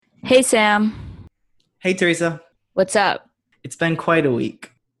Hey Sam, Hey Teresa, what's up? it's been quite a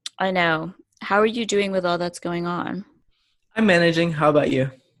week. I know. How are you doing with all that's going on? I'm managing. How about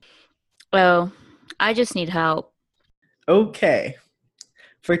you? Oh, I just need help. Okay.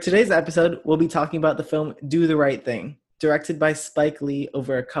 For today's episode, we'll be talking about the film Do the Right Thing, directed by Spike Lee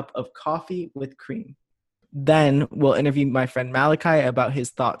over a cup of coffee with cream. Then we'll interview my friend Malachi about his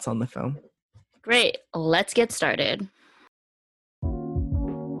thoughts on the film. Great, let's get started.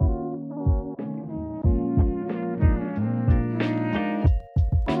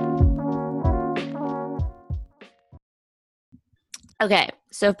 Okay,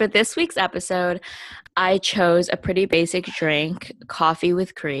 so for this week's episode, I chose a pretty basic drink, coffee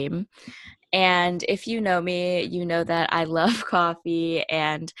with cream. And if you know me, you know that I love coffee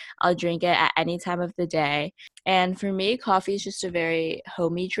and I'll drink it at any time of the day. And for me, coffee is just a very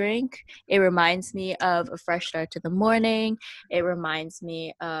homey drink. It reminds me of a fresh start to the morning. It reminds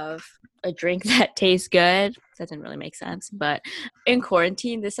me of a drink that tastes good. That didn't really make sense. But in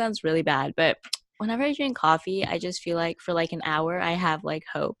quarantine, this sounds really bad. But whenever I drink coffee, I just feel like for like an hour, I have like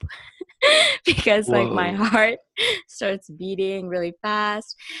hope because like my Whoa. heart starts beating really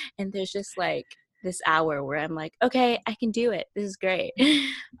fast and there's just like this hour where I'm like, okay, I can do it. This is great. Bro,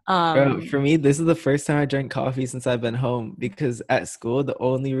 um for me, this is the first time I drank coffee since I've been home because at school, the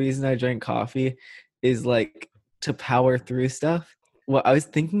only reason I drank coffee is like to power through stuff. What I was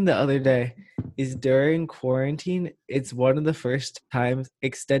thinking the other day is during quarantine, it's one of the first times,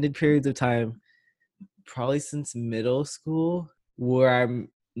 extended periods of time, probably since middle school, where I'm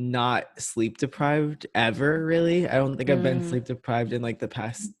not sleep deprived ever, really. I don't think I've been mm, sleep deprived in like the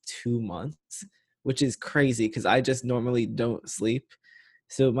past 2 months, which is crazy because I just normally don't sleep.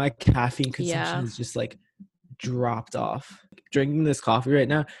 So my caffeine consumption yeah. is just like dropped off. Drinking this coffee right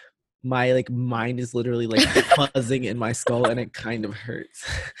now, my like mind is literally like buzzing in my skull and it kind of hurts.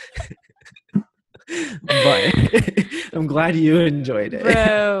 But I'm glad you enjoyed it.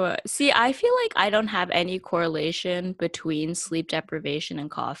 Bro, see, I feel like I don't have any correlation between sleep deprivation and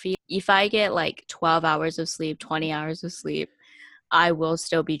coffee. If I get like 12 hours of sleep, 20 hours of sleep, I will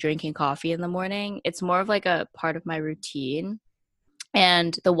still be drinking coffee in the morning. It's more of like a part of my routine.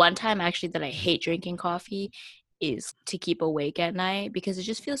 And the one time actually that I hate drinking coffee is to keep awake at night because it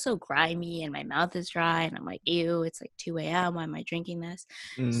just feels so grimy and my mouth is dry and I'm like, ew, it's like 2 a.m. Why am I drinking this?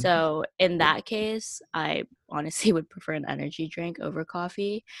 Mm. So in that case, I honestly would prefer an energy drink over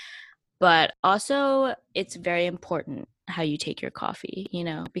coffee. But also, it's very important how you take your coffee,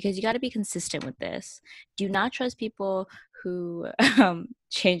 because you got to be consistent with this. Do not trust people who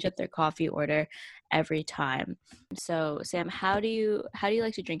change up their coffee order every time. So, Sam, how do you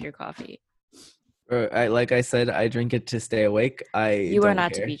like to drink your coffee? Like I said, I drink it to stay awake. I You are don't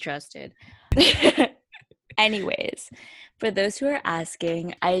not to care. be trusted. Anyways, for those who are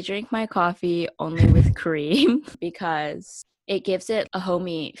asking, I drink my coffee only with cream because it gives it a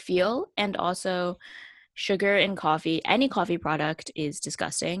homey feel, and also sugar in coffee, any coffee product is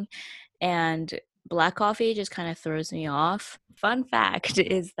disgusting, and black coffee just kind of throws me off. Fun fact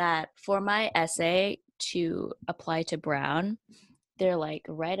is that for my essay to apply to Brown, they're like,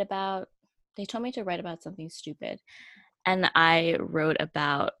 they told me to write about something stupid. And I wrote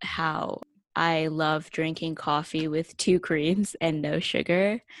about how I love drinking coffee with two creams and no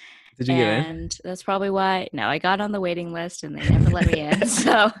sugar. Did you get And that's probably why, no, I got on the waiting list and they never let me in. in?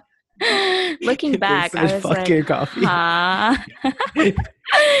 So looking They back, said I was fuck like, your coffee. huh?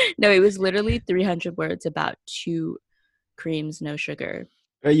 No, it was literally 300 words about two creams, no sugar.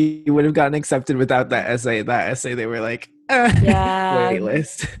 Or you would have gotten accepted without that essay. That essay, they were like, Yeah. wait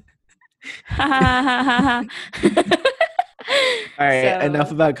list. All right, enough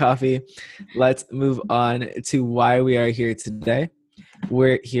So, about coffee. Let's move on to why we are here today.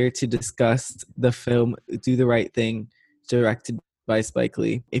 We're here to discuss the film Do the Right Thing, directed by Spike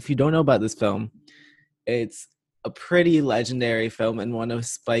Lee. If you don't know about this film, it's a pretty legendary film and one of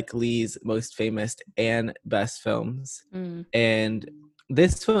Spike Lee's most famous and best films. mm, And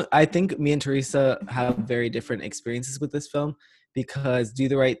this film, I think me and Teresa have very different experiences with this film because Do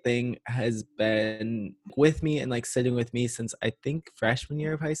the Right Thing has been with me and like sitting with me since I think freshman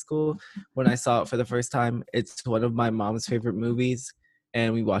year of high school when I saw it for the first time. It's one of my mom's favorite movies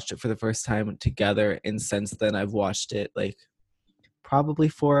and we watched it for the first time together. And since then, I've watched it like probably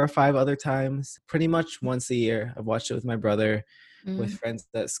 4 or 5 other times, pretty much once a year. I've watched it with my brother, with mm, friends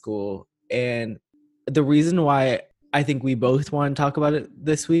at school. And the reason why I think we both want to talk about it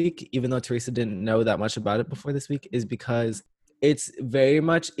this week, even though Teresa didn't know that much about it before this week, is because it's very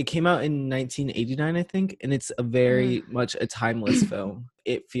much, it came out in 1989, I think, and it's a mm. very much a timeless film.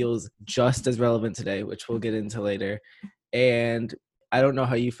 It feels just as relevant today, which we'll get into later. And I don't know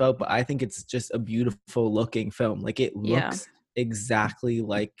how you felt, but I think it's just a beautiful looking film. Like it Yeah. looks exactly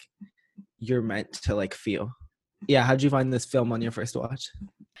like you're meant to like feel. Yeah, how'd you find this film on your first watch?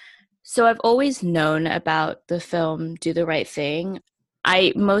 So I've always known about the film Do the Right Thing.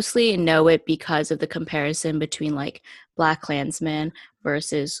 I mostly know it because of the comparison between like Black Klansman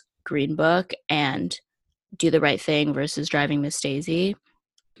versus Green Book and Do the Right Thing versus Driving Miss Daisy.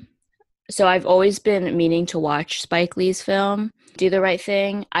 So I've always been meaning to watch Spike Lee's film, Do the Right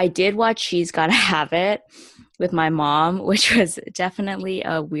Thing. I did watch She's Gotta Have It with my mom, which was definitely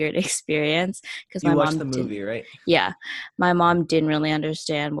a weird experience because You my watched mom the didn't, movie, right? yeah, my mom didn't really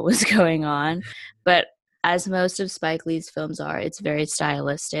understand what was going on. But as most of Spike Lee's films are, it's very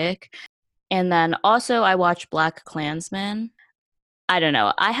stylistic. And then also I watched Black Klansman. I don't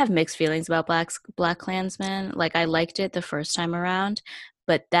know. I have mixed feelings about Black Klansman. Like I liked it the first time around,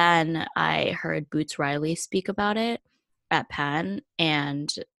 but then I heard Boots Riley speak about it at Penn,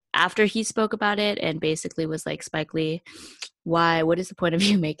 and after he spoke about it and basically was like, Spike Lee, why, what is the point of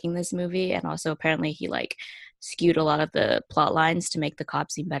you making this movie? And also apparently he like skewed a lot of the plot lines to make the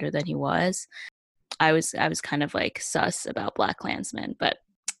cop seem better than he was. I was kind of like sus about Black Klansman, but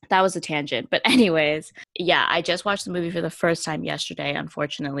that was a tangent. But anyways, yeah, I just watched the movie for the first time yesterday,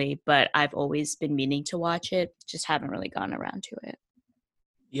 unfortunately, but I've always been meaning to watch it, just haven't really gotten around to it.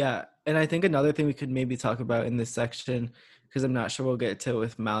 Yeah, and I think another thing we could maybe talk about in this section, because I'm not sure we'll get to it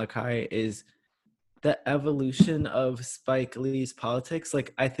with Malachi, is the evolution of Spike Lee's politics.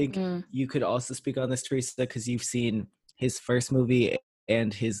 Like, I think Mm, you could also speak on this, Teresa, because you've seen his first movie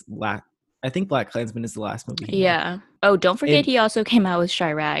and his last. I think Black Klansman is the last movie he made. yeah. Oh, don't forget And he also came out with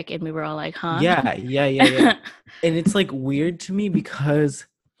Chirac, and we were all like, huh? yeah. And it's like weird to me because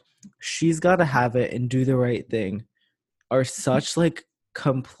She's Gotta Have It and Do the Right Thing are such like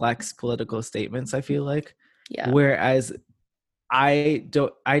complex political statements, I feel like. Yeah. Whereas I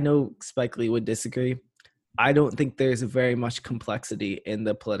know Spike Lee would disagree. I don't think there's very much complexity in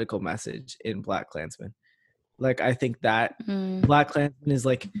the political message in Black Klansman. Like I think that Mm, Black Klansman is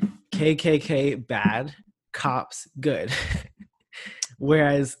like KKK bad, cops good.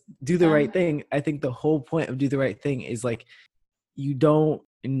 Whereas Do the yeah. Right Thing, I think the whole point of Do the Right Thing is like you don't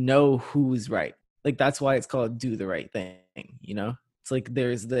know who's right. Like that's why it's called Do the Right Thing, you know? It's like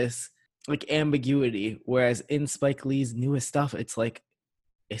there's this like ambiguity, whereas in Spike Lee's newest stuff, it's like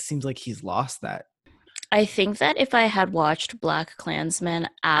it seems like he's lost that. I think that if I had watched Black Klansman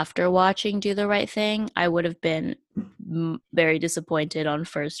after watching Do the Right Thing, I would have been very disappointed on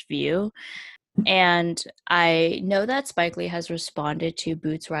first view. And I know that Spike Lee has responded to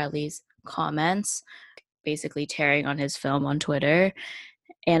Boots Riley's comments, basically tearing on his film on Twitter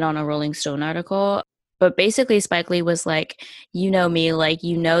and on a Rolling Stone article. But basically, Spike Lee was like, you know me, like,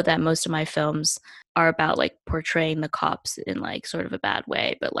 you know that most of my films are about like portraying the cops in like sort of a bad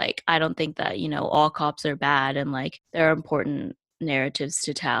way. But like, I don't think that, all cops are bad and like there are important narratives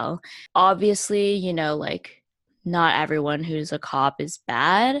to tell. Obviously, like, not everyone who's a cop is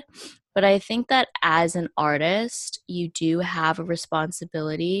bad. But I think that as an artist, you do have a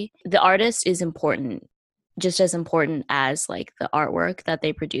responsibility. The artist is important, just as important as like the artwork that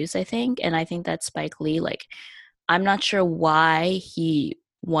they produce, I think. And I think that Spike Lee, like, I'm not sure why he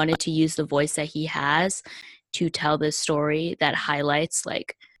wanted to use the voice that he has to tell this story that highlights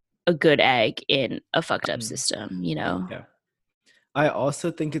like a good egg in a fucked up system. Yeah. I also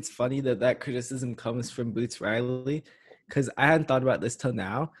think it's funny that criticism comes from Boots Riley because I hadn't thought about this till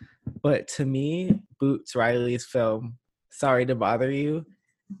now. But to me, Boots Riley's film, Sorry to Bother You,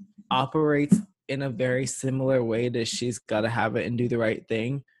 operates in a very similar way to She's Gotta Have It and Do the Right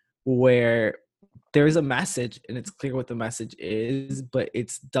Thing, where there's a message and it's clear what the message is, but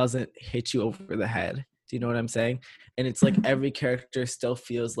it doesn't hit you over the head. Do you know what I'm saying? And it's like every character still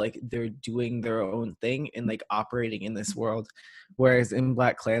feels like they're doing their own thing and like operating in this world. Whereas in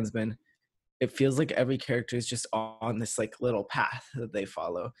Black Klansman, it feels like every character is just on this like little path that they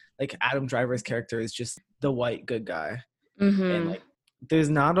follow. Like Adam Driver's character is just the white good guy. And Mm-hmm. like there's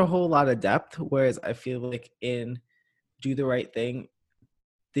not a whole lot of depth. Whereas I feel like in Do the Right Thing,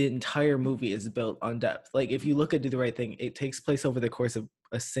 the entire movie is built on depth. Like if you look at Do the Right Thing, it takes place over the course of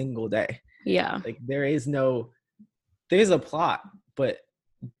a single day. Yeah. Like there's a plot, but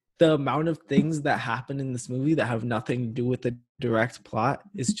the amount of things that happen in this movie that have nothing to do with the direct plot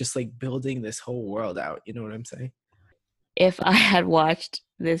is just like building this whole world out. You know what I'm saying? If I had watched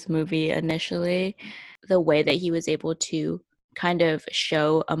this movie initially, the way that he was able to kind of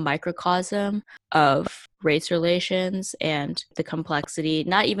show a microcosm of race relations and the complexity,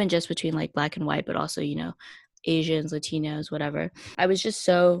 not even just between like black and white, but also, Asians, Latinos, whatever. I was just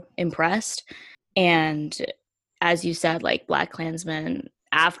so impressed. And as you said, like Black Klansman,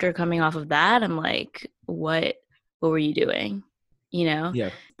 after coming off of that, I'm like, what were you doing? You know?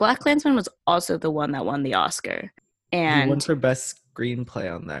 Yeah. Black Klansman was also the one that won the Oscar. He won And for best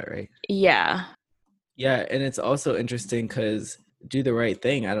screenplay on that, right? yeah, Yeah, and it's also interesting because Do the Right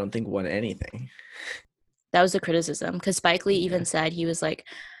Thing, I don't think won anything. that was the criticism. Because Spike Lee even said, he was like,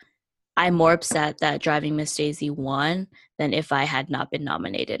 I'm more upset that Driving Miss Daisy won than if I had not been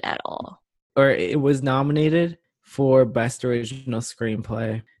nominated at all. Or it was nominated for Best Original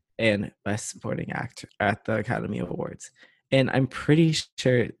Screenplay and Best Supporting Actor at the Academy Awards. And I'm pretty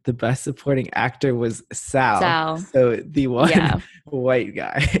sure the Best Supporting Actor was Sal. So the one white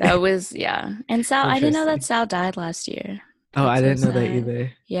guy. That was, yeah. And Sal, I didn't know that Sal died last year. Oh, I didn't know that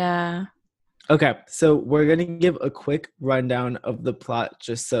either. Yeah. Okay, so we're going to give a quick rundown of the plot,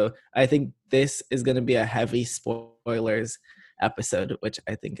 just so I think this is going to be a heavy spoilers episode, which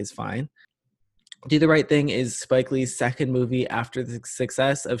I think is fine. Do the Right Thing is Spike Lee's second movie after the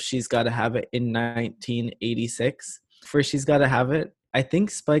success of She's Gotta Have It in 1986. For She's Gotta Have It, I think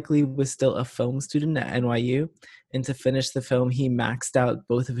Spike Lee was still a film student at NYU, and to finish the film, he maxed out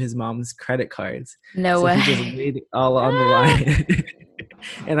both of his mom's credit cards. No way. He just laid it all on the line.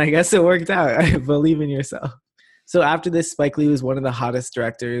 And I guess it worked out. I believe in yourself. So after this, Spike Lee was one of the hottest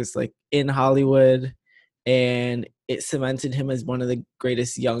directors like in Hollywood, and it cemented him as one of the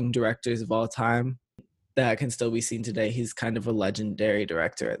greatest young directors of all time that can still be seen today. He's kind of a legendary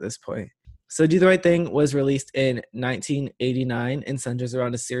director at this point. So Do the Right Thing was released in 1989 and centers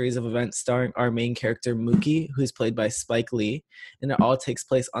around a series of events starring our main character, Mookie, who's played by Spike Lee, and it all takes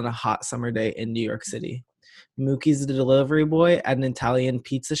place on a hot summer day in New York City. Mookie's the delivery boy at an Italian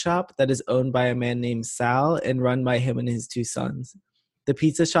pizza shop that is owned by a man named Sal and run by him and his two sons. The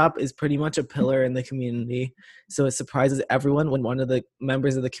pizza shop is pretty much a pillar in the community, so it surprises everyone when one of the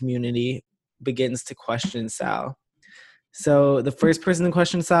members of the community begins to question Sal. So the first person to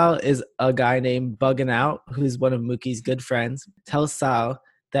question Sal is a guy named Buggin' Out, who's one of Mookie's good friends, tells Sal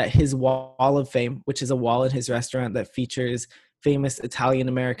that his wall of fame, which is a wall in his restaurant that features famous Italian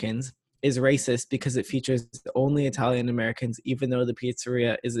Americans, is racist because it features only Italian Americans, even though the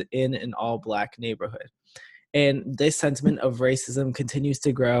pizzeria is in an all-Black neighborhood. And this sentiment of racism continues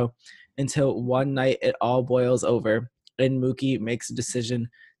to grow until one night it all boils over, and Mookie makes a decision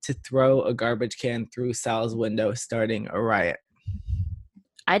to throw a garbage can through Sal's window, starting a riot.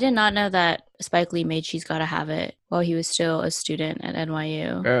 I did not know that Spike Lee made She's Gotta Have It while he was still a student at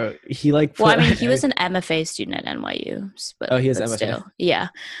NYU. He like. Well, I mean, he was an MFA student at NYU. But, he was MFA. Still, yeah.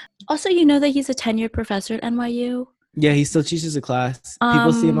 Also, you know that he's a tenured professor at NYU? Yeah, he still teaches a class.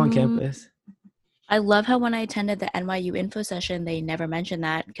 People see him on campus. I love how when I attended the NYU info session, they never mentioned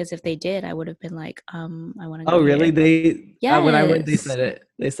that, because if they did, I would have been like, I want to go. Oh, really? Here. Yes. When I went, they said it.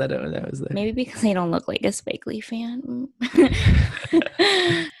 They said it when I was there. Maybe because they don't look like a Spike Lee fan.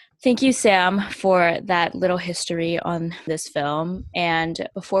 Thank you, Sam, for that little history on this film. And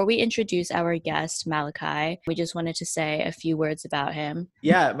before we introduce our guest, Malachi, we just wanted to say a few words about him.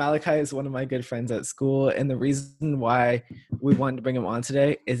 Yeah, Malachi is one of my good friends at school. And the reason why we wanted to bring him on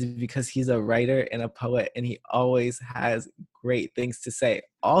today is because he's a writer and a poet, and he always has great things to say.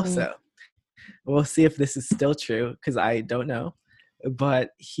 Also, we'll see if this is still true, because I don't know. But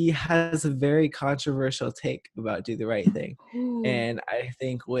he has a very controversial take about Do the Right Thing. Ooh. And I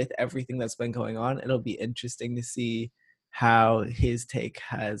think with everything that's been going on, it'll be interesting to see how his take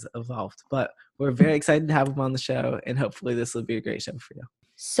has evolved. But we're very excited to have him on the show, and hopefully this will be a great show for you.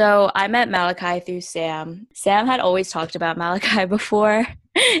 So I met Malachi through Sam. Sam had always talked about Malachi before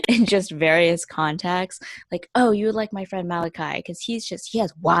in just various contexts. Like, oh, you would like my friend Malachi because he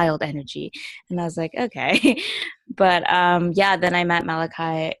has wild energy. And I was like, okay. But then I met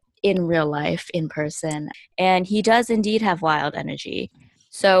Malachi in real life, in person. And he does indeed have wild energy.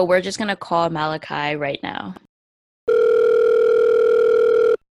 So we're just going to call Malachi right now.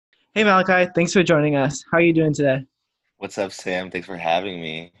 Hey, Malachi. Thanks for joining us. How are you doing today? What's up, Sam? Thanks for having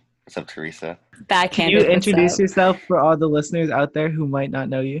me. What's up, Teresa? Backhanded. Can you introduce yourself for all the listeners out there who might not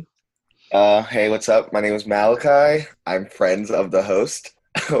know you? Hey, what's up? My name is Malachi. I'm friends of the host.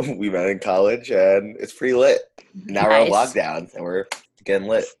 We met in college, and it's pretty lit. Now We're on lockdown, and we're getting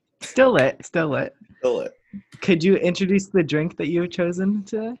lit. Still lit. Could you introduce the drink that you have chosen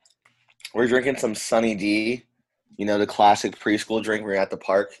today? We're drinking some Sunny D. You know, the classic preschool drink where you're at the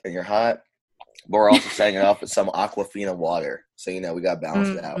park and you're hot. But we're also setting it off with some Aquafina water. So, you know, we got to balance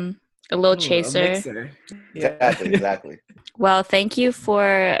it out. A little chaser. Yeah. Exactly. Well, thank you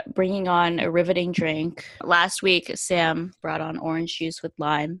for bringing on a riveting drink. Last week, Sam brought on orange juice with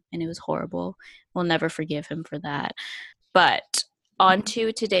lime, and it was horrible. We'll never forgive him for that. But on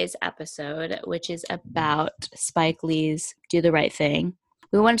to today's episode, which is about Spike Lee's Do the Right Thing.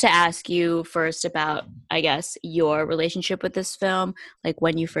 We wanted to ask you first about, I guess, your relationship with this film, like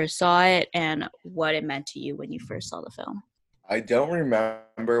when you first saw it and what it meant to you when you first saw the film. I don't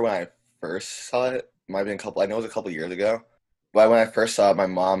remember when I first saw it. Might have been I know it was a couple years ago. But when I first saw it, my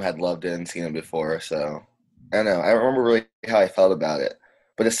mom had loved it and seen it before. So I don't know. I don't remember really how I felt about it.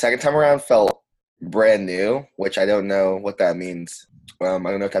 But the second time around felt brand new, which I don't know what that means. I don't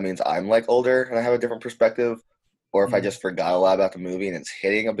know if that means I'm like older and I have a different perspective, or if I just forgot a lot about the movie and it's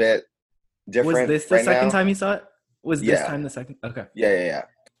hitting a bit different. Was this the right second now. time you saw it? Was this Yeah. time the second? Okay. Yeah.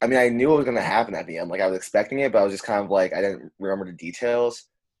 I mean, I knew what was going to happen at the end. Like, I was expecting it, but I was just kind of like, I didn't remember the details.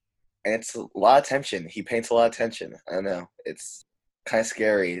 And it's a lot of tension. He paints a lot of tension. I don't know. It's kind of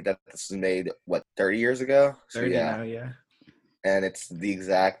scary that this was made, 30 years ago? 30 now, yeah. And it's the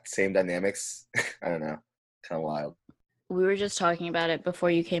exact same dynamics. I don't know. Kind of wild. We were just talking about it before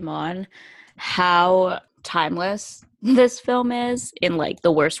you came on, how timeless this film is in like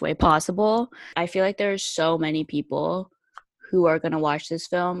the worst way possible. I feel like there's so many people who are going to watch this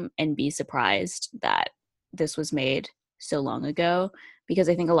film and be surprised that this was made so long ago, because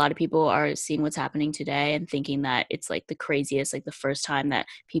I think a lot of people are seeing what's happening today and thinking that it's like the craziest, like the first time that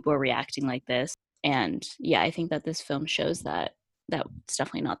people are reacting like this. And yeah, I think that this film shows that that's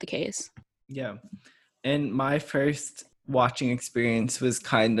definitely not the case. Yeah. And my first watching experience was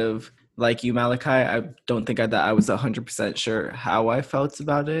kind of like you, Malachi. I don't think that I was 100% sure how I felt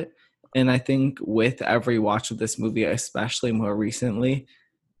about it. And I think with every watch of this movie, especially more recently,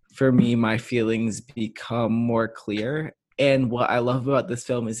 for me, my feelings become more clear. And what I love about this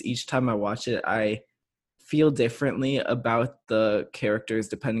film is each time I watch it, I feel differently about the characters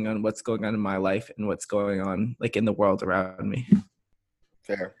depending on what's going on in my life and what's going on like in the world around me.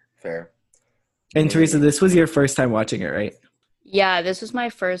 Fair. And Teresa, this was your first time watching it, right? Yeah, this was my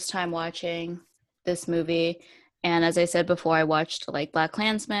first time watching this movie. And as I said before, I watched like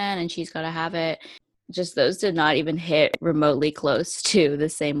BlacKkKlansman and She's Gotta Have It. Just those did not even hit remotely close to the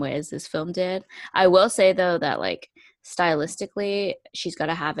same way as this film did. I will say, though, that like stylistically, She's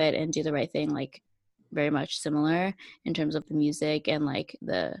Gotta Have It and Do the Right Thing, like very much similar in terms of the music and like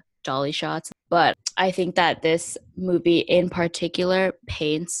the dolly shots. But I think that this movie in particular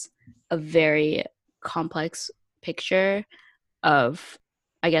paints a very complex picture of,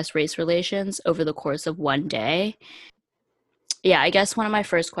 I guess, race relations over the course of one day. Yeah, I guess one of my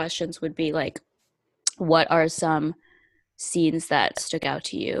first questions would be like, what are some scenes that stuck out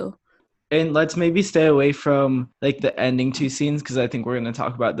to you? And let's maybe stay away from like the ending two scenes because I think we're going to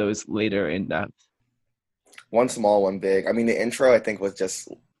talk about those later in depth. One small, one big. I mean, the intro I think was just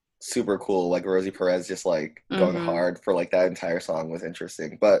super cool. Like Rosie Perez just like going hard for like that entire song was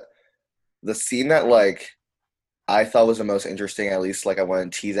interesting. But the scene that like I thought was the most interesting, at least like I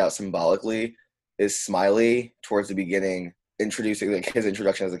want to tease out symbolically, is Smiley towards the beginning introducing like his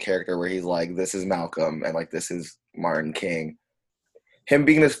introduction as a character where he's like, this is Malcolm and like this is Martin King. Him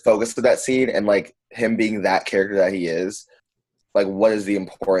being this focus of that scene and like him being that character that he is, like what is the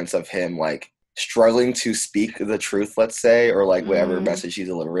importance of him like struggling to speak the truth, let's say, or like whatever message he's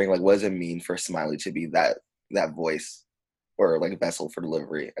delivering? Like what does it mean for Smiley to be that voice or like vessel for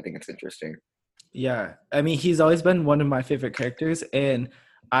delivery? I think it's interesting. Yeah, I mean, he's always been one of my favorite characters, and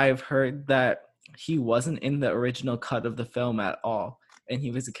I've heard that he wasn't in the original cut of the film at all, and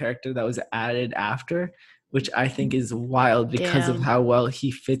he was a character that was added after, which I think is wild because of how well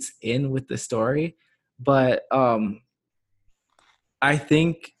he fits in with the story. But I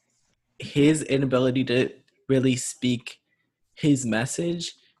think his inability to really speak his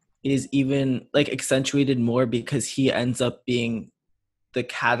message is even like accentuated more because he ends up being the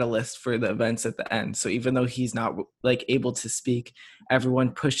catalyst for the events at the end. So even though he's not like able to speak,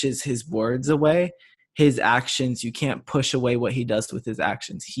 everyone pushes his words away. His actions, you can't push away what he does with his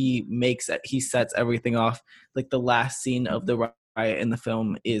actions. He sets everything off. Like the last scene of the riot in the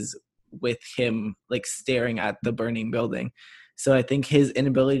film is with him like staring at the burning building. So I think his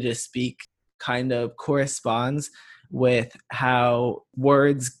inability to speak kind of corresponds with how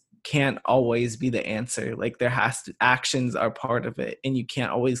words can't always be the answer. Like actions are part of it, and you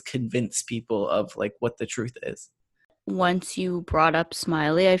can't always convince people of like what the truth is. Once you brought up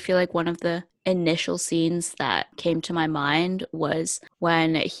Smiley, I feel like one of the initial scenes that came to my mind was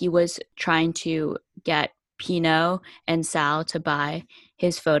when he was trying to get Pino and Sal to buy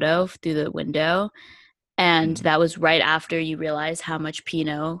his photo through the window. And that was right after you realize how much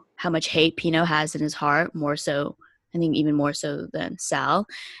hate Pino has in his heart, more so, I think even more so than Sal.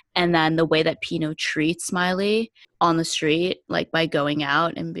 And then the way that Pino treats Smiley on the street, like by going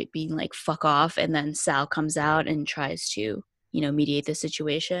out and being like, fuck off. And then Sal comes out and tries to mediate the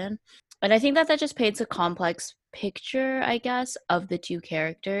situation. And I think that just paints a complex picture, I guess, of the two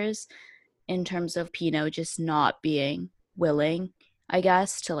characters in terms of Pino just not being willing, I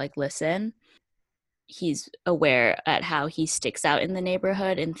guess, to like listen. He's aware at how he sticks out in the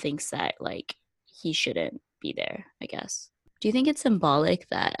neighborhood and thinks that like he shouldn't be there, I guess. Do you think it's symbolic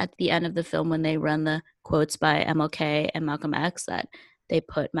that at the end of the film when they run the quotes by MLK and Malcolm X that they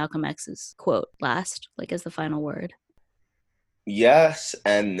put Malcolm X's quote last, like as the final word? Yes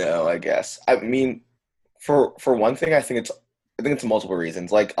and no, I guess. I mean, for one thing, I think it's multiple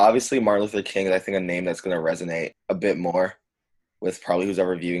reasons. Like obviously Martin Luther King is I think a name that's gonna resonate a bit more with probably who's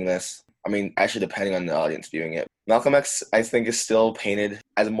ever viewing this. I mean, actually depending on the audience viewing it. Malcolm X I think is still painted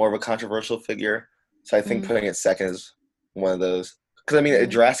as more of a controversial figure. So I think putting it second is one of those. Because I mean it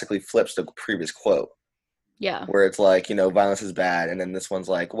drastically flips the previous quote. Yeah. Where it's like, violence is bad, and then this one's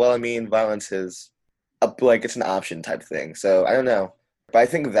like, well, I mean, violence is like it's an option type thing. So I don't know, but I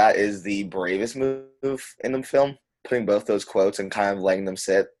think that is the bravest move in the film, putting both those quotes and kind of letting them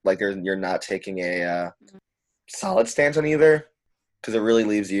sit. Like you're not taking a solid stance on either, because it really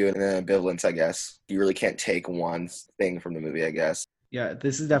leaves you in an ambivalence. I guess you really can't take one thing from the movie, I guess. Yeah,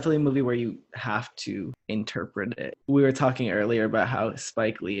 this is definitely a movie where you have to interpret it. We were talking earlier about how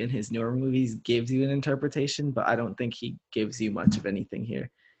Spike Lee in his newer movies gives you an interpretation, but I don't think he gives you much of anything here.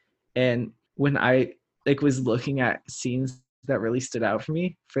 And when I was looking at scenes that really stood out for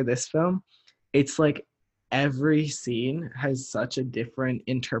me for this film, it's like every scene has such a different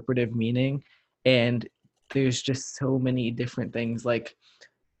interpretive meaning, and there's just so many different things. Like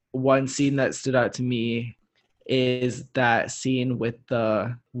one scene that stood out to me is that scene with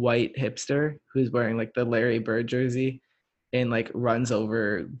the white hipster who's wearing like the Larry Bird jersey and like runs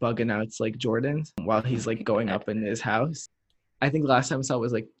over Bug-N-Out's like Jordans while he's like going up in his house. I think last time I saw it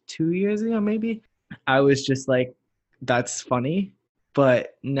was like 2 years ago, maybe. I was just like, that's funny.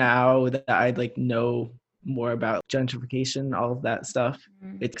 But now that I like know more about gentrification, all of that stuff,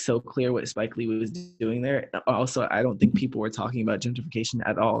 it's so clear what Spike Lee was doing there. Also, I don't think people were talking about gentrification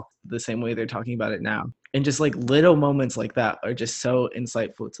at all the same way they're talking about it now. And just like little moments like that are just so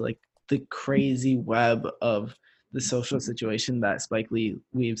insightful to like the crazy web of the social situation that Spike Lee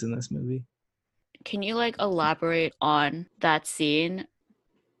weaves in this movie. Can you like elaborate on that scene?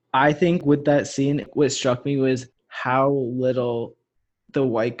 I think with that scene, what struck me was how little the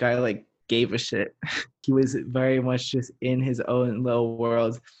white guy like gave a shit. He was very much just in his own little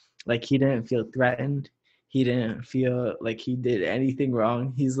world. Like he didn't feel threatened. He didn't feel like he did anything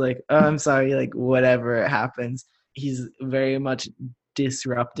wrong. He's like, oh, I'm sorry, like whatever happens. He's very much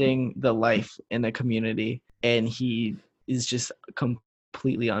disrupting the life in a community, and he is just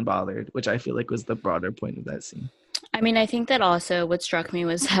completely unbothered, which I feel like was the broader point of that scene. I mean, I think that also what struck me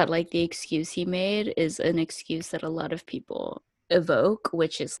was that like the excuse he made is an excuse that a lot of people evoke,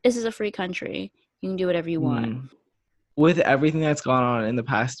 which is this is a free country. You can do whatever you want. With everything that's gone on in the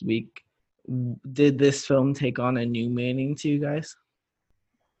past week, did this film take on a new meaning to you guys?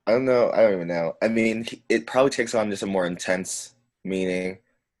 I don't know. I don't even know. I mean, it probably takes on just a more intense meaning.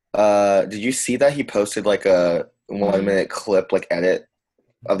 Did you see that he posted like a 1 minute clip, like edit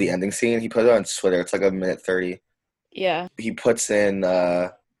of the ending scene? He put it on Twitter. It's like a minute 30. Yeah. He puts in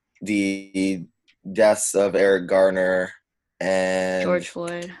the deaths of Eric Garner and George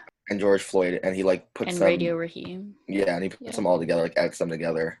Floyd, and he like puts and them, Radio Raheem. Yeah, and he puts them all together, like edits them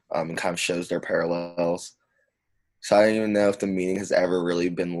together, and kind of shows their parallels. So I don't even know if the meaning has ever really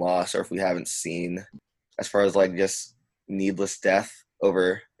been lost, or if we haven't seen, as far as like just needless death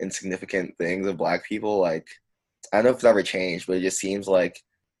over insignificant things of Black people. Like I don't know if it's ever changed, but it just seems like,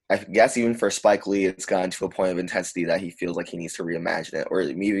 I guess even for Spike Lee, it's gotten to a point of intensity that he feels like he needs to reimagine it, or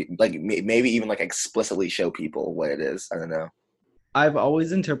maybe even like explicitly show people what it is. I don't know. I've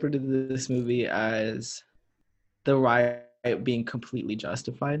always interpreted this movie as the riot being completely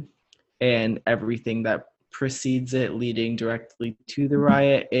justified, and everything that precedes it leading directly to the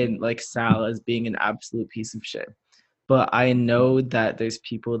riot, and like Sal as being an absolute piece of shit. But I know that there's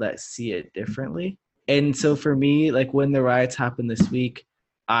people that see it differently. And so for me, like when the riots happened this week,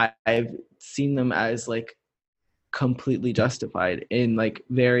 I've seen them as like completely justified and like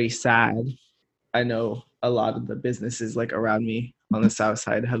very sad. I know a lot of the businesses like around me on the south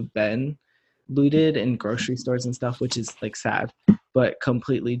side have been looted in grocery stores and stuff, which is like sad, but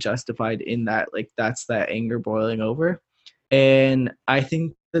completely justified in that, like that's that anger boiling over. And I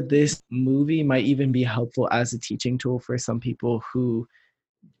think that this movie might even be helpful as a teaching tool for some people who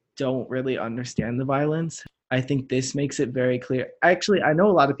don't really understand the violence. I think this makes it very clear. Actually, I know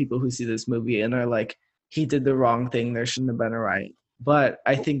a lot of people who see this movie and are like, he did the wrong thing, there shouldn't have been a riot. But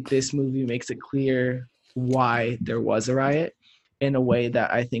I think this movie makes it clear why there was a riot. in a way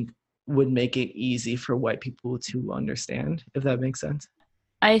that I think would make it easy for white people to understand, if that makes sense.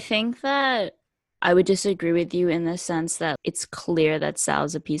 I think that I would disagree with you in the sense that it's clear that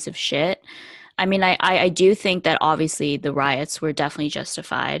Sal's a piece of shit. I mean, I do think that obviously the riots were definitely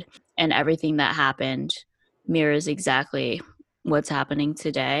justified, and everything that happened mirrors exactly what's happening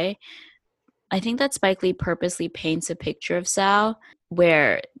today. I think that Spike Lee purposely paints a picture of Sal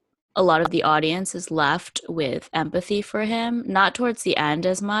where a lot of the audience is left with empathy for him, not towards the end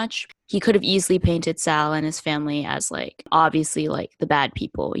as much. He could have easily painted Sal and his family as like obviously like the bad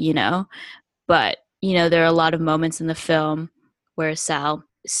people, you know? But, you know, there are a lot of moments in the film where Sal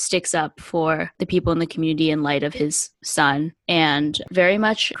sticks up for the people in the community in light of his son and very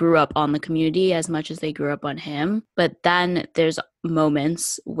much grew up on the community as much as they grew up on him. But then there's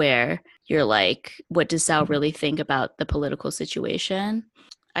moments where you're like, what does Sal really think about the political situation?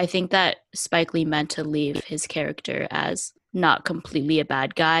 I think that Spike Lee meant to leave his character as not completely a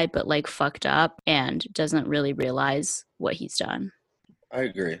bad guy, but like fucked up and doesn't really realize what he's done. I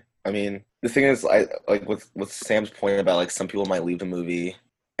agree. I mean, the thing is, I like with Sam's point about like some people might leave the movie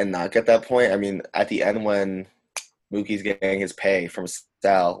and not get that point. I mean, at the end when Mookie's getting his pay from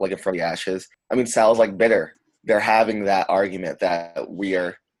Sal, like from the ashes, I mean, Sal's like bitter. They're having that argument that we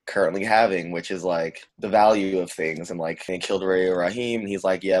are currently having, which is like the value of things. And like they killed Ray Rahim, and he's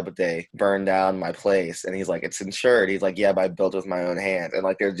like, yeah, but they burned down my place. And he's like, it's insured. He's like, yeah, but I built it with my own hands. And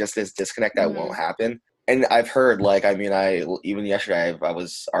like there's just this disconnect that won't happen. And I've heard, like, I mean, even yesterday I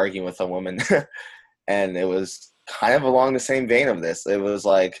was arguing with a woman and it was kind of along the same vein of this. It was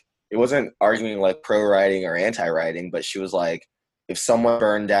like, it wasn't arguing like pro-writing or anti-writing, but she was like, if someone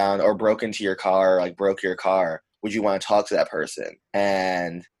burned down or broke into your car, like broke your car, would you want to talk to that person?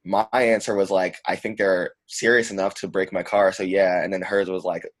 And my answer was like, I think they're serious enough to break my car. So yeah. And then hers was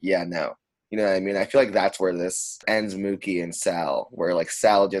like, yeah, no. You know what I mean? I feel like that's where this ends Mookie and Sal, where like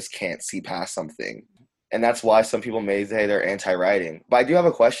Sal just can't see past something. And that's why some people may say they're anti-writing. But I do have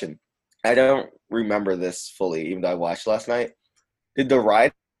a question. I don't remember this fully, even though I watched last night. Did the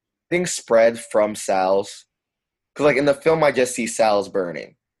writing spread from Sal's? Because like in the film, I just see Sal's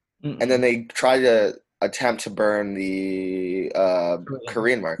burning. And then they try to attempt to burn the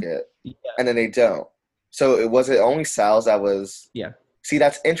Korean market. Yeah. And then they don't. So was it only Sal's that was... Yeah. See,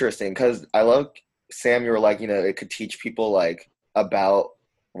 that's interesting because I love, Sam, you were like, you know, it could teach people like about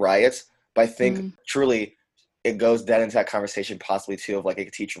riots. But I think truly it goes dead into that conversation possibly too of like it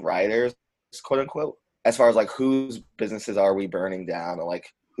could teach rioters, quote unquote, as far as like whose businesses are we burning down or like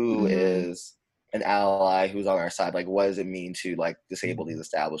who is an ally, who's on our side, like what does it mean to like disable these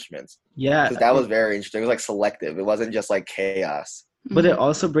establishments? Yeah. Because that was very interesting. It was like selective. It wasn't just like chaos. But it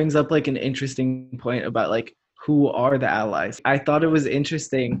also brings up like an interesting point about like who are the allies. I thought it was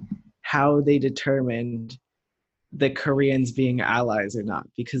interesting how they determined the Koreans being allies or not,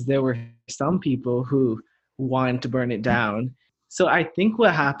 because there were some people who wanted to burn it down. So I think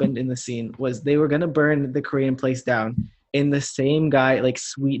what happened in the scene was they were going to burn the Korean place down, and the same guy, like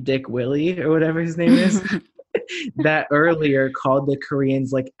Sweet Dick Willie or whatever his name is, that earlier called the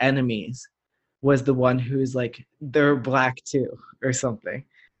Koreans like enemies, was the one who's like, they're black too or something.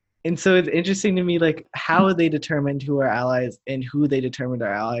 And so it's interesting to me, like how they determined who are allies and who they determined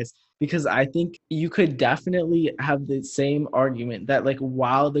are allies. Because I think you could definitely have the same argument that like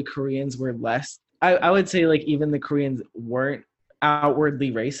while the Koreans were less, I would say like even the Koreans weren't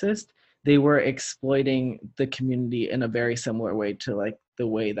outwardly racist, they were exploiting the community in a very similar way to like the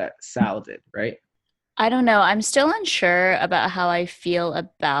way that Sal did, right? I don't know. I'm still unsure about how I feel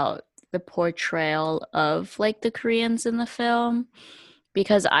about the portrayal of like the Koreans in the film,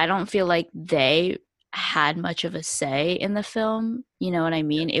 because I don't feel like they had much of a say in the film. You know what I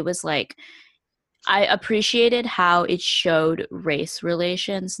mean? It was like, I appreciated how it showed race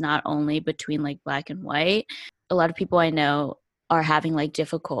relations, not only between like black and white. A lot of people I know are having like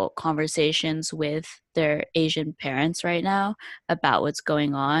difficult conversations with their Asian parents right now about what's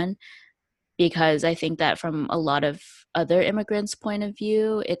going on, because I think that from a lot of other immigrants' point of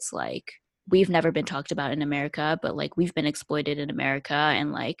view, it's like, we've never been talked about in America, but like we've been exploited in America,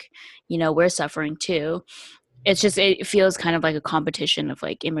 and like, you know, we're suffering too. It's just, it feels kind of like a competition of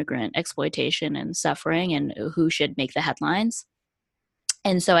like immigrant exploitation and suffering and who should make the headlines.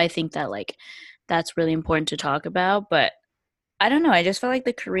 And so I think that like that's really important to talk about. But I don't know, I just felt like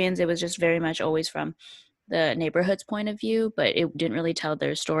the Koreans, it was just very much always from the neighborhood's point of view, but it didn't really tell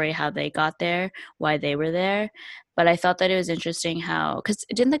their story, how they got there, why they were there. But I thought that it was interesting how, because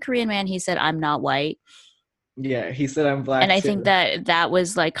didn't the Korean man, he said, I'm not white. Yeah, he said I'm black. And I think that that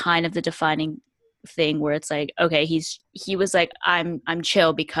was like kind of the defining thing where it's like, okay, he was like, I'm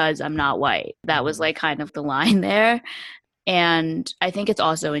chill because I'm not white. That was like kind of the line there. And I think it's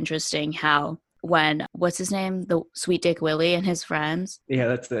also interesting how when, what's his name? The Sweet Dick Willie and his friends. Yeah,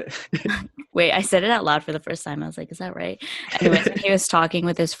 that's it. Wait, I said it out loud for the first time. I was like, is that right? Anyways, when he was talking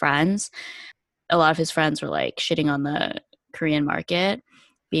with his friends, a lot of his friends were like shitting on the Korean market,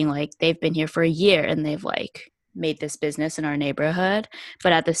 being like, they've been here for a year and they've like made this business in our neighborhood.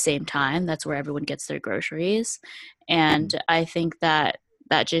 But at the same time, that's where everyone gets their groceries. And I think that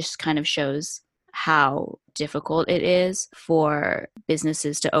that just kind of shows how difficult it is for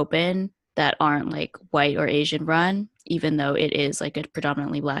businesses to open that aren't like white or Asian run, even though it is like a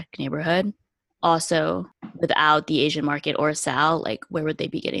predominantly black neighborhood. Also, without the Asian market or Sal, like where would they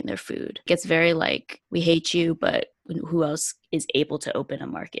be getting their food? It gets very like, we hate you, but who else is able to open a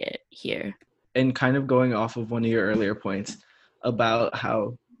market here? And kind of going off of one of your earlier points about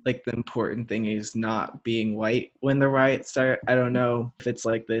how like the important thing is not being white when the riots start. I don't know if it's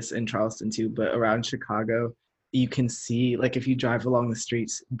like this in Charleston too, but around Chicago, you can see like if you drive along the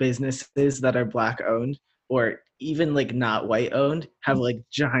streets, businesses that are black owned or even like not white owned have like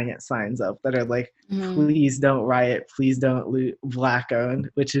giant signs up that are like, please don't riot, please don't loot, black owned,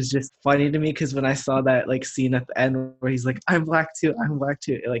 which is just funny to me because when I saw that like scene at the end where he's like, I'm black too,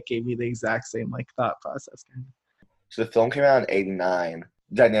 it like gave me the exact same like thought process. So the film came out in '89.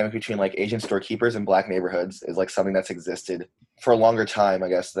 Dynamic between like Asian storekeepers and black neighborhoods is like something that's existed for a longer time, I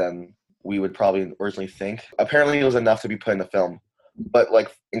guess, than we would probably originally think. Apparently it was enough to be put in the film. But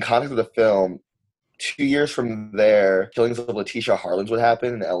like in context of the film, 2 years from there, killings of Letitia Harlins would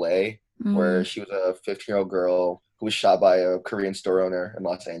happen in LA, where she was a 15-year-old girl who was shot by a Korean store owner in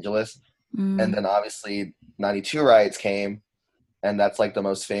Los Angeles. And then obviously 92 riots came, and that's like the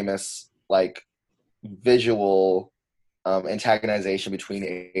most famous like visual antagonization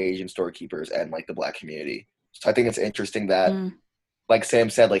between Asian storekeepers and like the black community. So I think it's interesting that, like Sam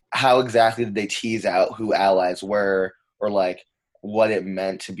said, like how exactly did they tease out who allies were, or like what it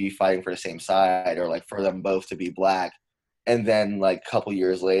meant to be fighting for the same side, or like for them both to be black. And then like a couple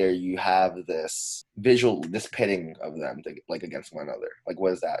years later, you have this pitting of them like against one another. Like,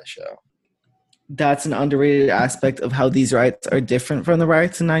 what does that show? That's an underrated aspect of how these riots are different from the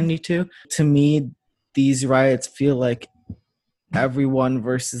riots in 92. To me, these riots feel like everyone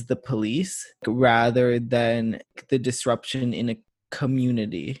versus the police rather than the disruption in a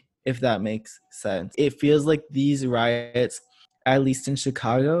community, if that makes sense. It feels like these riots, at least in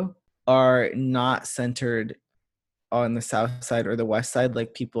Chicago, are not centered on the south side or the west side.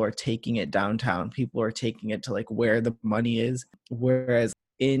 Like people are taking it downtown. People are taking it to like where the money is. Whereas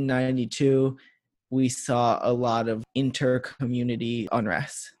in 92, we saw a lot of inter-community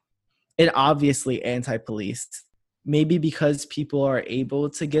unrest. And obviously anti-police. Maybe because people are able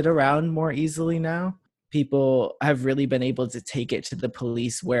to get around more easily now, people have really been able to take it to the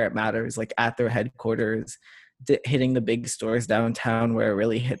police where it matters, like at their headquarters, hitting the big stores downtown where it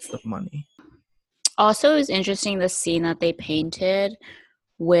really hits the money. Also, it's interesting the scene that they painted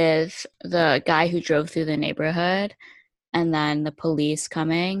with the guy who drove through the neighborhood and then the police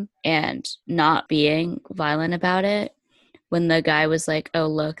coming and not being violent about it. When the guy was like, oh,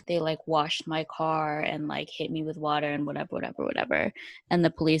 look, they like washed my car and like hit me with water and whatever. And the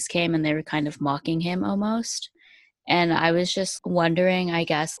police came and they were kind of mocking him almost. And I was just wondering, I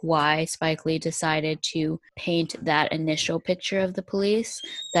guess, why Spike Lee decided to paint that initial picture of the police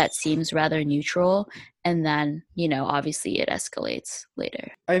that seems rather neutral. And then, you know, obviously it escalates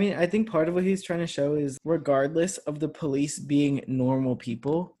later. I mean, I think part of what he's trying to show is regardless of the police being normal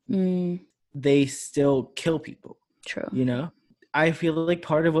people, they still kill people. True. You know, I feel like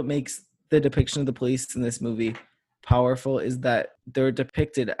part of what makes the depiction of the police in this movie powerful is that they're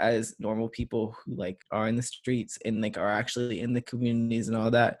depicted as normal people who like are in the streets and like are actually in the communities and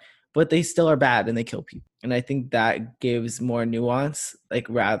all that, but they still are bad and they kill people. And I think that gives more nuance, like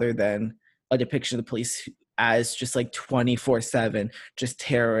rather than a depiction of the police as just like 24/7 just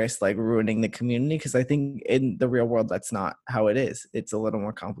terrorists like ruining the community, because I think in the real world that's not how it is. It's a little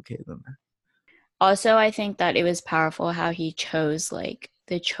more complicated than that. Also, I think that it was powerful how he chose like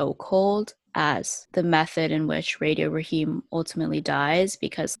the chokehold as the method in which Radio Raheem ultimately dies,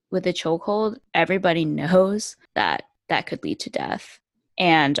 because with the chokehold, everybody knows that that could lead to death.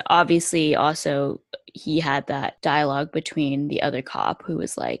 And obviously also he had that dialogue between the other cop who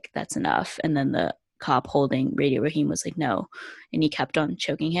was like, that's enough. And then the cop holding Radio Raheem was like, no. And he kept on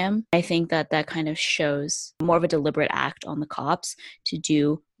choking him. I think that that kind of shows more of a deliberate act on the cops to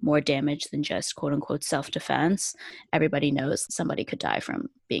do more damage than just quote unquote self-defense. Everybody knows somebody could die from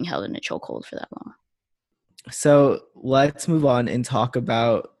being held in a chokehold for that long. So let's move on and talk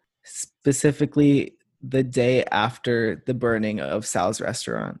about specifically the day after the burning of Sal's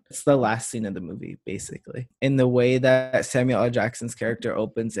restaurant. It's the last scene of the movie, basically. And the way that Samuel L. Jackson's character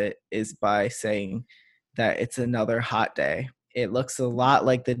opens it is by saying that it's another hot day. It looks a lot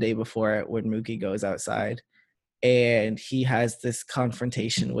like the day before when Mookie goes outside and he has this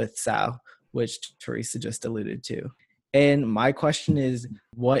confrontation with Sal, which Teresa just alluded to. And my question is,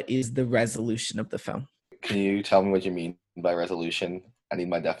 what is the resolution of the film? Can you tell me what you mean by resolution? I need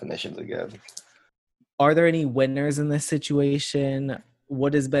my definitions again. Are there any winners in this situation?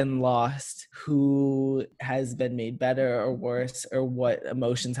 What has been lost? Who has been made better or worse? Or what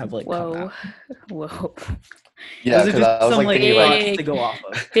emotions have come out? Whoa. Yeah, because I was thinking big, to go off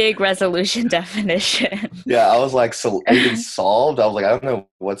of. Big resolution definition. Yeah, I was like, so anything solved? I was like, I don't know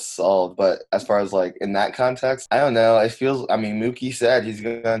what's solved, but as far as in that context, I don't know. It feels, Mookie said he's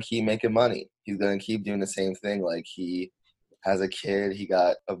gonna keep making money. He's gonna keep doing the same thing. He has a kid, he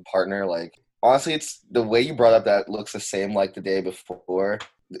got a partner. Honestly, it's the way you brought up that looks the same like the day before.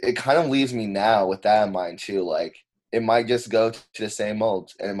 It kind of leaves me now with that in mind too. It might just go to the same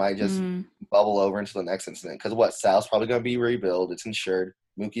mold, and it might just bubble over into the next incident. Because Sal's probably going to be rebuilt. It's insured.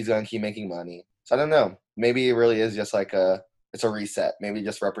 Mookie's going to keep making money. So I don't know. Maybe it really is just it's a reset. Maybe it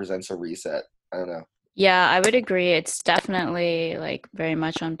just represents a reset. I don't know. Yeah, I would agree. It's definitely very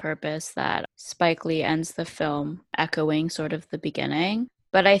much on purpose that Spike Lee ends the film echoing sort of the beginning.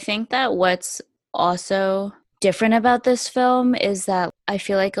 But I think that what's also different about this film is that I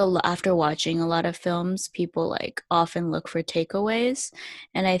feel like after watching a lot of films, people often look for takeaways.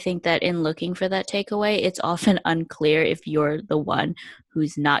 And I think that in looking for that takeaway, it's often unclear if you're the one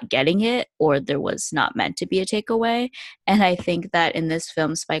who's not getting it or there was not meant to be a takeaway. And I think that in this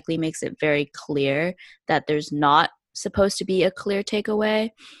film, Spike Lee makes it very clear that there's not supposed to be a clear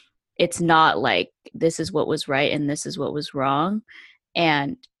takeaway. It's not this is what was right and this is what was wrong.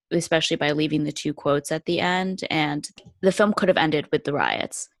 And especially by leaving the two quotes at the end. And the film could have ended with the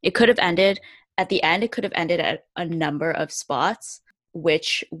riots. It could have ended at the end. It could have ended at a number of spots,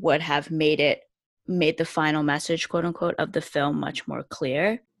 which would have made the final message, quote unquote, of the film much more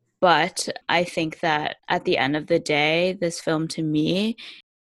clear. But I think that at the end of the day, this film to me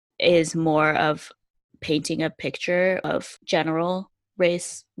is more of painting a picture of general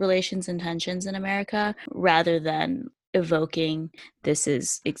race relations and tensions in America rather than evoking this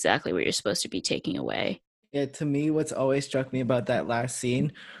is exactly what you're supposed to be taking away. Yeah, to me, what's always struck me about that last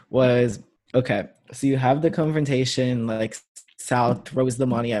scene was, okay, so you have the confrontation, Sal throws the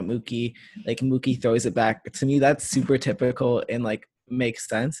money at Mookie, Mookie throws it back. To me, that's super typical and makes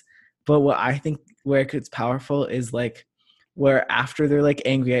sense. But what I think where it gets powerful is where after they're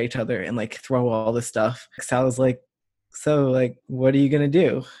angry at each other and throw all the stuff, Sal is so what are you gonna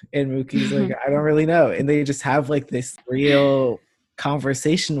do? And Mookie's I don't really know. And they just have this real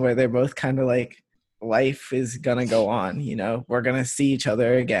conversation where they're both kind of life is gonna go on, we're gonna see each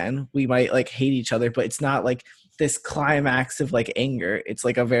other again. We might hate each other, but it's not this climax of anger. It's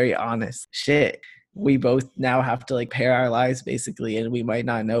a very honest shit. We both now have to pair our lives basically, and we might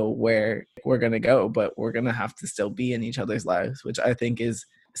not know where we're gonna go, but we're gonna have to still be in each other's lives, which I think is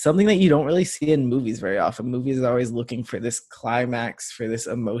something that you don't really see in movies very often. Movies are always looking for this climax, for this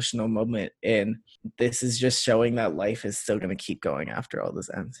emotional moment, and this is just showing that life is still going to keep going after all this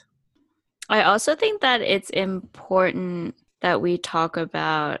ends. I also think that it's important that we talk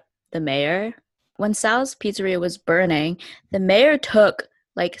about the mayor. When Sal's Pizzeria was burning, the mayor took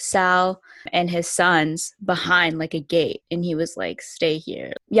Sal and his sons behind a gate, and he was stay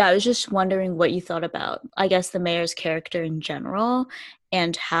here. Yeah, I was just wondering what you thought about, I guess, the mayor's character in general,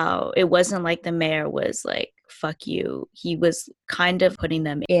 and how it wasn't the mayor was fuck you. He was kind of putting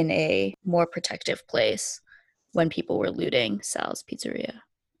them in a more protective place when people were looting Sal's Pizzeria.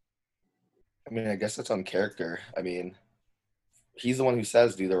 I guess that's on character. He's the one who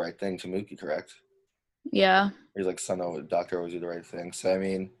says do the right thing to Mookie, correct? Yeah. He's son, doctor, always do the right thing. So,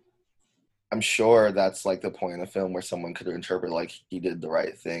 I'm sure that's the point in the film where someone could interpret he did the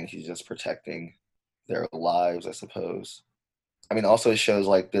right thing. He's just protecting their lives, I suppose. Also it shows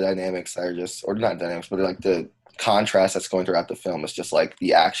the dynamics that are just, or not dynamics, but the contrast that's going throughout the film is just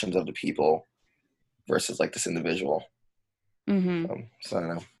the actions of the people versus this individual. Mm-hmm. So I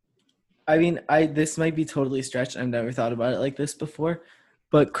don't know. This might be totally stretched. I've never thought about it like this before,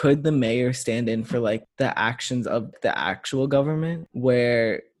 but could the mayor stand in for the actions of the actual government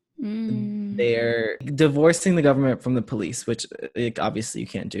where they're divorcing the government from the police, which obviously you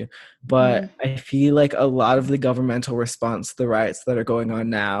can't do. But I feel a lot of the governmental response to the riots that are going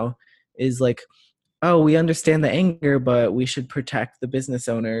on now is oh, we understand the anger, but we should protect the business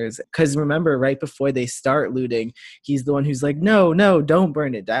owners. Because remember, right before they start looting, he's the one who's no, don't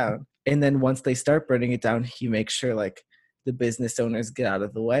burn it down. And then once they start burning it down, he makes sure like the business owners get out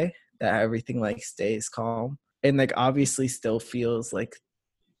of the way, that everything like stays calm. And like obviously still feels like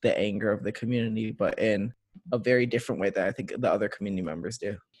the anger of the community, but in a very different way that I think the other community members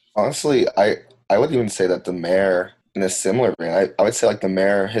do. Honestly, I would even say that the mayor in a similar vein, I would say like the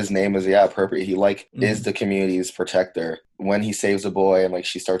mayor, his name is appropriate. He like is the community's protector. When he saves a boy and like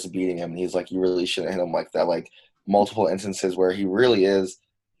she starts beating him and he's like, you really shouldn't hit him like that. Like multiple instances where he really is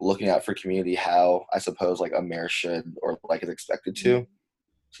looking out for community, how I suppose like a mayor should or like is expected to.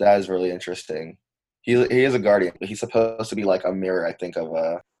 So that is really interesting. He is a guardian, but he's supposed to be like a mirror, I think, of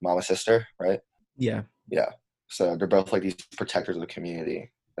Mama Sister, right? Yeah. Yeah. So they're both like these protectors of the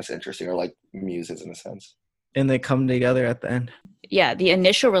community. That's interesting, or like muses in a sense. And they come together at the end. Yeah, the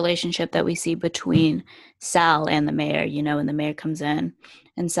initial relationship that we see between Sal and the mayor, you know, when the mayor comes in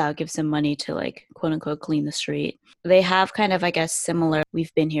and Sal gives him money to like quote unquote clean the street. They have kind of, I guess, similar,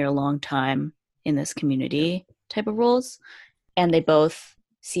 we've been here a long time in this community type of roles. And they both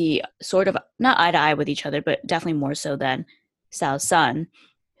see sort of not eye to eye with each other, but definitely more so than Sal's son,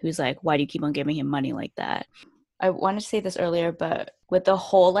 who's like, why do you keep on giving him money like that? I wanted to say this earlier, but with the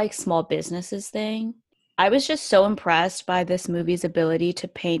whole like small businesses thing, I was just so impressed by this movie's ability to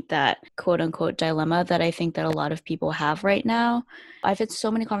paint that quote unquote dilemma that I think that a lot of people have right now. I've had so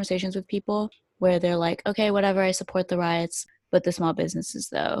many conversations with people where they're like, okay, whatever, I support the riots, but the small businesses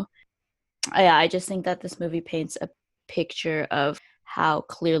though. I just think that this movie paints a picture of how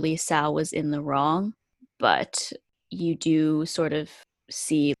clearly Sal was in the wrong, but you do sort of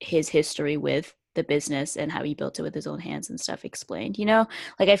see his history with the business and how he built it with his own hands and stuff explained, you know?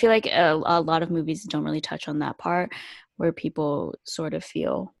 Like, I feel like a lot of movies don't really touch on that part where people sort of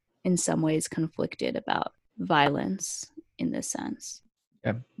feel in some ways conflicted about violence in this sense.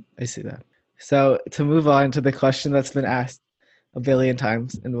 Yeah, I see that. So to move on to the question that's been asked a billion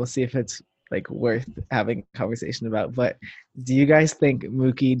times, and we'll see if it's like worth having a conversation about, but do you guys think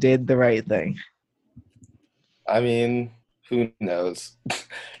Mookie did the right thing? I mean, who knows?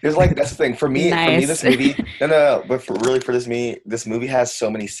 There's like, that's the thing for me. Nice. For me, this movie, no. But for this movie has so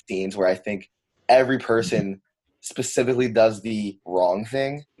many scenes where I think every person specifically does the wrong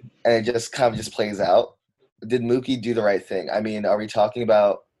thing, and it just kind of just plays out. Did Mookie do the right thing? I mean, are we talking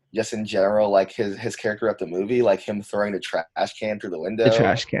about just in general, like his character at the movie, like him throwing the trash can through the window? The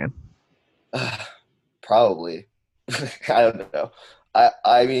trash can. Probably. I don't know.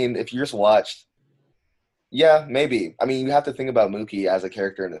 I mean, if you just watched. Yeah, maybe. I mean, you have to think about Mookie as a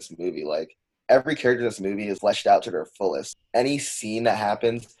character in this movie. Like, every character in this movie is fleshed out to their fullest. Any scene that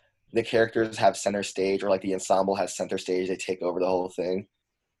happens, the characters have center stage, or like the ensemble has center stage. They take over the whole thing.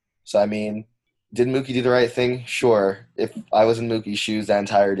 So, I mean, did Mookie do the right thing? Sure. If I was in Mookie's shoes that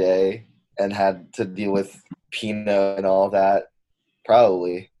entire day and had to deal with Pino and all that,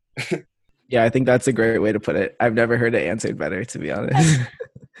 probably. Yeah, I think that's a great way to put it. I've never heard it answered better, to be honest.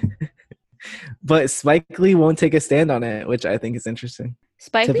 But Spike Lee won't take a stand on it, which I think is interesting.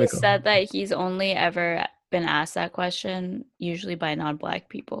 Spike Lee said that he's only ever been asked that question, usually by non-Black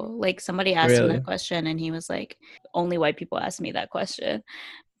people. Like, somebody asked him that question, and he was like, only white people ask me that question,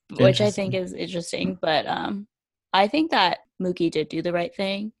 which I think is interesting. But I think that Mookie did do the right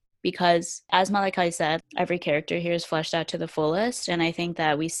thing because, as Malachi said, every character here is fleshed out to the fullest. And I think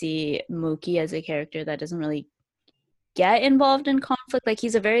that we see Mookie as a character that doesn't really get involved in conflict. Like,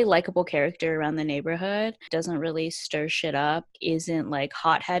 he's a very likable character around the neighborhood, doesn't really stir shit up, isn't like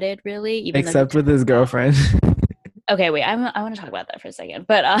hot-headed really, even except with his girlfriend. Okay, wait, I want to talk about that for a second,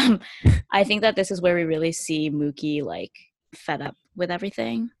 but I think that this is where we really see Mookie like fed up with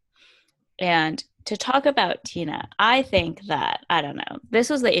everything. And to talk about Tina, I think that, I don't know, this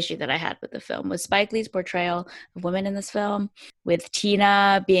was the issue that I had with the film, was Spike Lee's portrayal of women in this film, with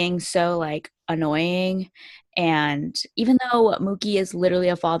Tina being so like annoying. And even though Mookie is literally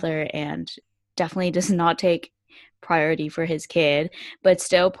a father and definitely does not take priority for his kid, but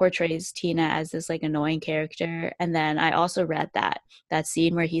still portrays Tina as this like annoying character. And then I also read that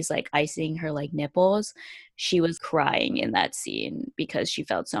scene where he's like icing her like nipples, she was crying in that scene because she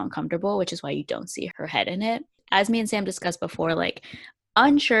felt so uncomfortable, which is why you don't see her head in it. As me and Sam discussed before, like,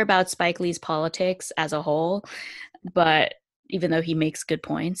 unsure about Spike Lee's politics as a whole, but even though he makes good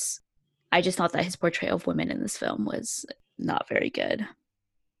points, I just thought that his portrayal of women in this film was not very good.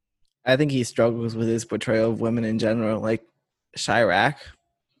 I think he struggles with his portrayal of women in general, like Chirac.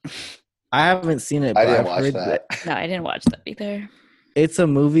 I haven't seen it, but I didn't I've watch heard that. No, I didn't watch that either. It's a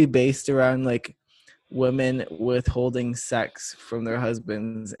movie based around like women withholding sex from their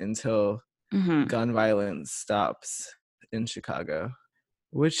husbands until gun violence stops in Chicago,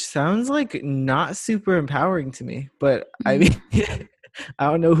 which sounds like not super empowering to me. But I mean,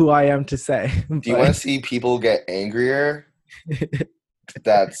 I don't know who I am to say. Do you want to see people get angrier?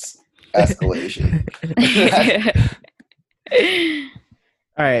 That's escalation.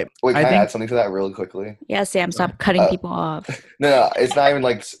 All right. Wait, can I add something to that really quickly? Yeah, Sam, stop cutting people off. No, it's not even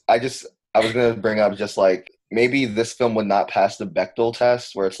like I was gonna bring up just like maybe this film would not pass the Bechdel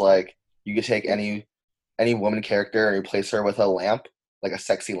test, where it's like you could take any woman character and replace her with a lamp, like a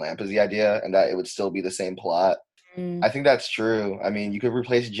sexy lamp is the idea, and that it would still be the same plot. I think that's true. I mean, you could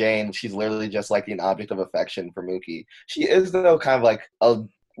replace Jane. She's literally just like an object of affection for Mookie. She is, though, kind of like a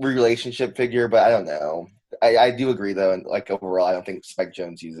relationship figure, but I don't know. I do agree, though, and like overall, I don't think Spike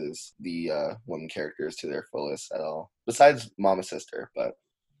Jonze uses the women characters to their fullest at all. Besides Mom and Sister, but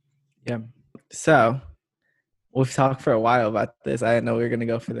yeah. So we've talked for a while about this. I didn't know we were going to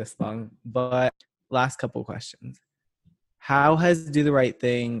go for this long, but last couple questions. How has Do the Right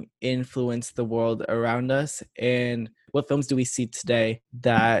Thing influenced the world around us? And what films do we see today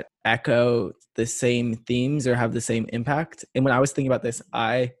that echo the same themes or have the same impact? And when I was thinking about this,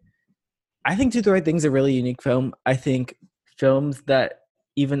 I think Do the Right Thing is a really unique film. I think films that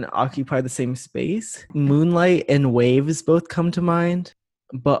even occupy the same space, Moonlight and Waves both come to mind.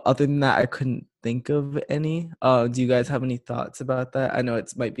 But other than that, I couldn't think of any. Do you guys have any thoughts about that? I know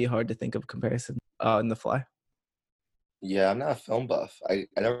it might be hard to think of comparison on the fly. Yeah, I'm not a film buff. I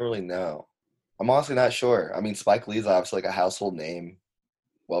don't really know. I'm honestly not sure. I mean, Spike Lee's obviously like a household name,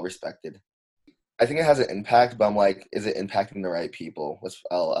 well respected. I think it has an impact, but I'm like, is it impacting the right people?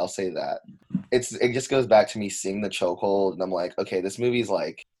 I'll say that. It just goes back to me seeing The Chokehold, and I'm like, okay, this movie's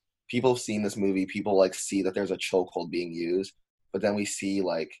like, people have seen this movie, people like see that there's a chokehold being used, but then we see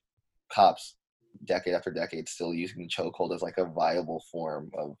like cops decade after decade still using the chokehold as like a viable form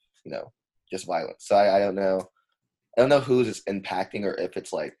of, just violence. So I don't know. I don't know who's it's impacting or if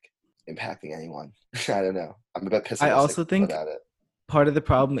it's like impacting anyone. I don't know. I'm a bit pessimistic I also think about it. Part of the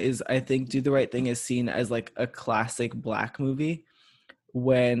problem is I think Do the Right Thing is seen as like a classic Black movie,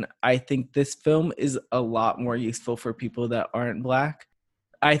 when I think this film is a lot more useful for people that aren't Black.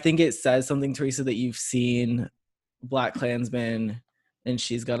 I think it says something, Teresa, that you've seen BlacKkKlansman and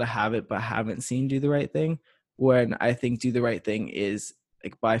She's Gotta Have It, but haven't seen Do the Right Thing, when I think Do the Right Thing is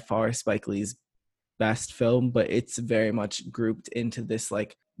like by far Spike Lee's best film, but it's very much grouped into this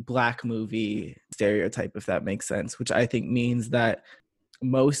like Black movie stereotype, if that makes sense, which I think means that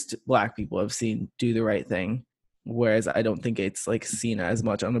most Black people have seen Do the Right Thing, whereas I don't think it's like seen as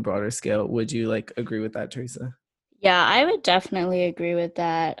much on a broader scale. Would you like agree with that, Teresa? Yeah, I would definitely agree with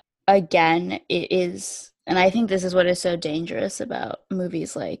that. Again, it is, and I think this is what is so dangerous about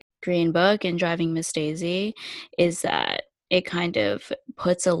movies like Green Book and Driving Miss Daisy, is that it kind of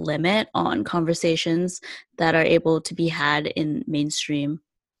puts a limit on conversations that are able to be had in mainstream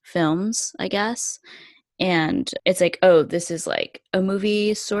films, I guess. And it's like, oh, this is like a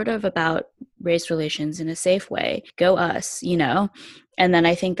movie sort of about race relations in a safe way. Go us, And then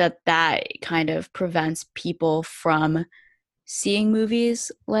I think that kind of prevents people from seeing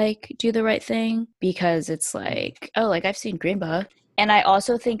movies like Do the Right Thing, because it's like, oh, like I've seen Green Book. And I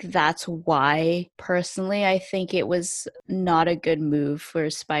also think that's why, personally, I think it was not a good move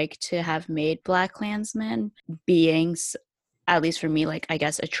for Spike to have made BlacKkKlansman being, at least for me, like, I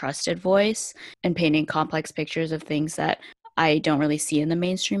guess, a trusted voice and painting complex pictures of things that I don't really see in the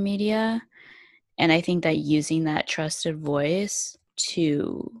mainstream media. And I think that using that trusted voice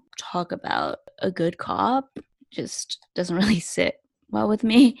to talk about a good cop just doesn't really sit well with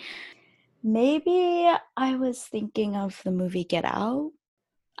me. Maybe I was thinking of the movie Get Out.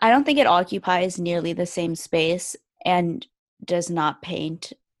 I don't think it occupies nearly the same space and does not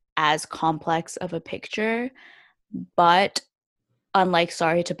paint as complex of a picture. But unlike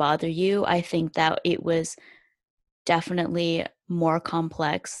Sorry to Bother You, I think that it was definitely more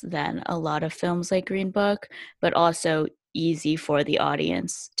complex than a lot of films like Green Book, but also easy for the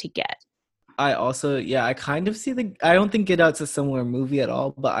audience to get. I kind of see I don't think Get Out's a similar movie at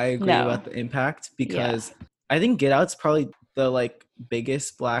all, but I agree about the impact, because I think Get Out's probably the like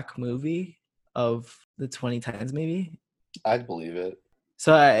biggest Black movie of the 2010s, maybe. I'd believe it.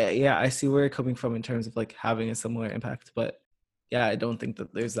 So I see where you're coming from in terms of like having a similar impact, but yeah, I don't think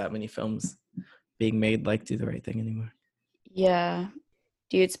that there's that many films being made like Do the Right Thing anymore. Yeah.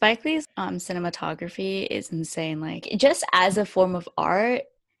 Dude, Spike Lee's cinematography is insane. Like, just as a form of art,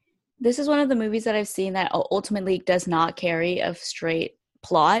 this is one of the movies that I've seen that ultimately does not carry a straight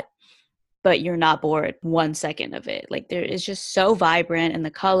plot, but you're not bored 1 second of it. Like, there is just so vibrant, and the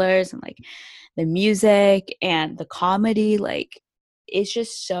colors and like the music and the comedy, like, it's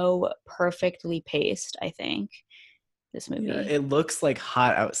just so perfectly paced, I think. this movie. Yeah, it looks like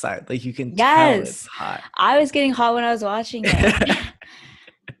hot outside. Like you can tell Yes. it's hot. I was getting hot when I was watching it.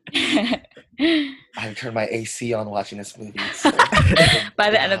 I turned my AC on watching this movie. So By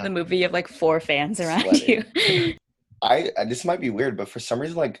the end of the movie, you have like 4 fans around Sweating. you. This might be weird, but for some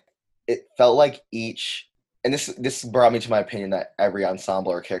reason, like it felt like each, and this brought me to my opinion that every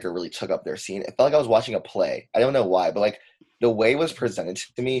ensemble or character really took up their scene. It felt like I was watching a play. I don't know why, but like the way it was presented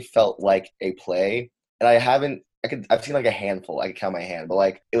to me felt like a play, and I've seen like a handful. I could count my hand, but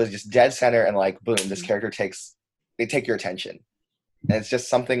like it was just dead center, and like boom, this character they take your attention, and it's just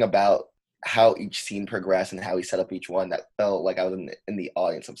something about how each scene progressed and how he set up each one that felt like I was in the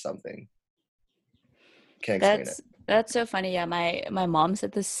audience of something. Can't explain it. That's so funny. Yeah, my mom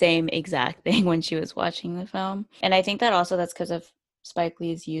said the same exact thing when she was watching the film. And I think that's because of Spike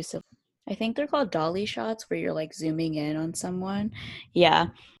Lee's use of, I think they're called dolly shots, where you're like zooming in on someone. Yeah.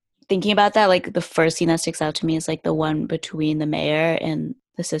 Thinking about that, like the first scene that sticks out to me is like the one between the mayor and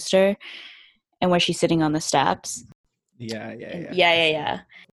the sister, and where she's sitting on the steps. Yeah.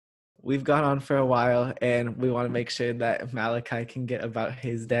 We've gone on for a while, and we want to make sure that Malachi can get about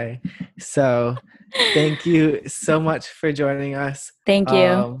his day. So thank you so much for joining us. Thank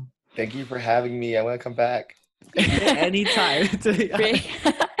you. Thank you for having me. I want to come back. Anytime. To be honest.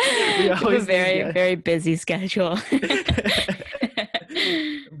 We have a very, very busy schedule.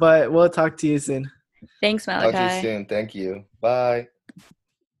 But we'll talk to you soon. Thanks, Malachi. Talk to you soon. Thank you. Bye.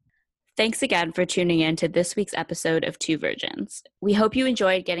 Thanks again for tuning in to this week's episode of Two Virgins. We hope you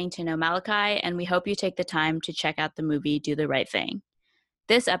enjoyed getting to know Malachi, and we hope you take the time to check out the movie Do the Right Thing.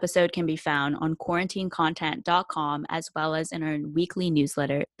 This episode can be found on quarantinecontent.com as well as in our weekly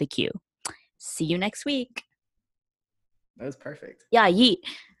newsletter, The Q. See you next week. That was perfect. Yeah, yeet.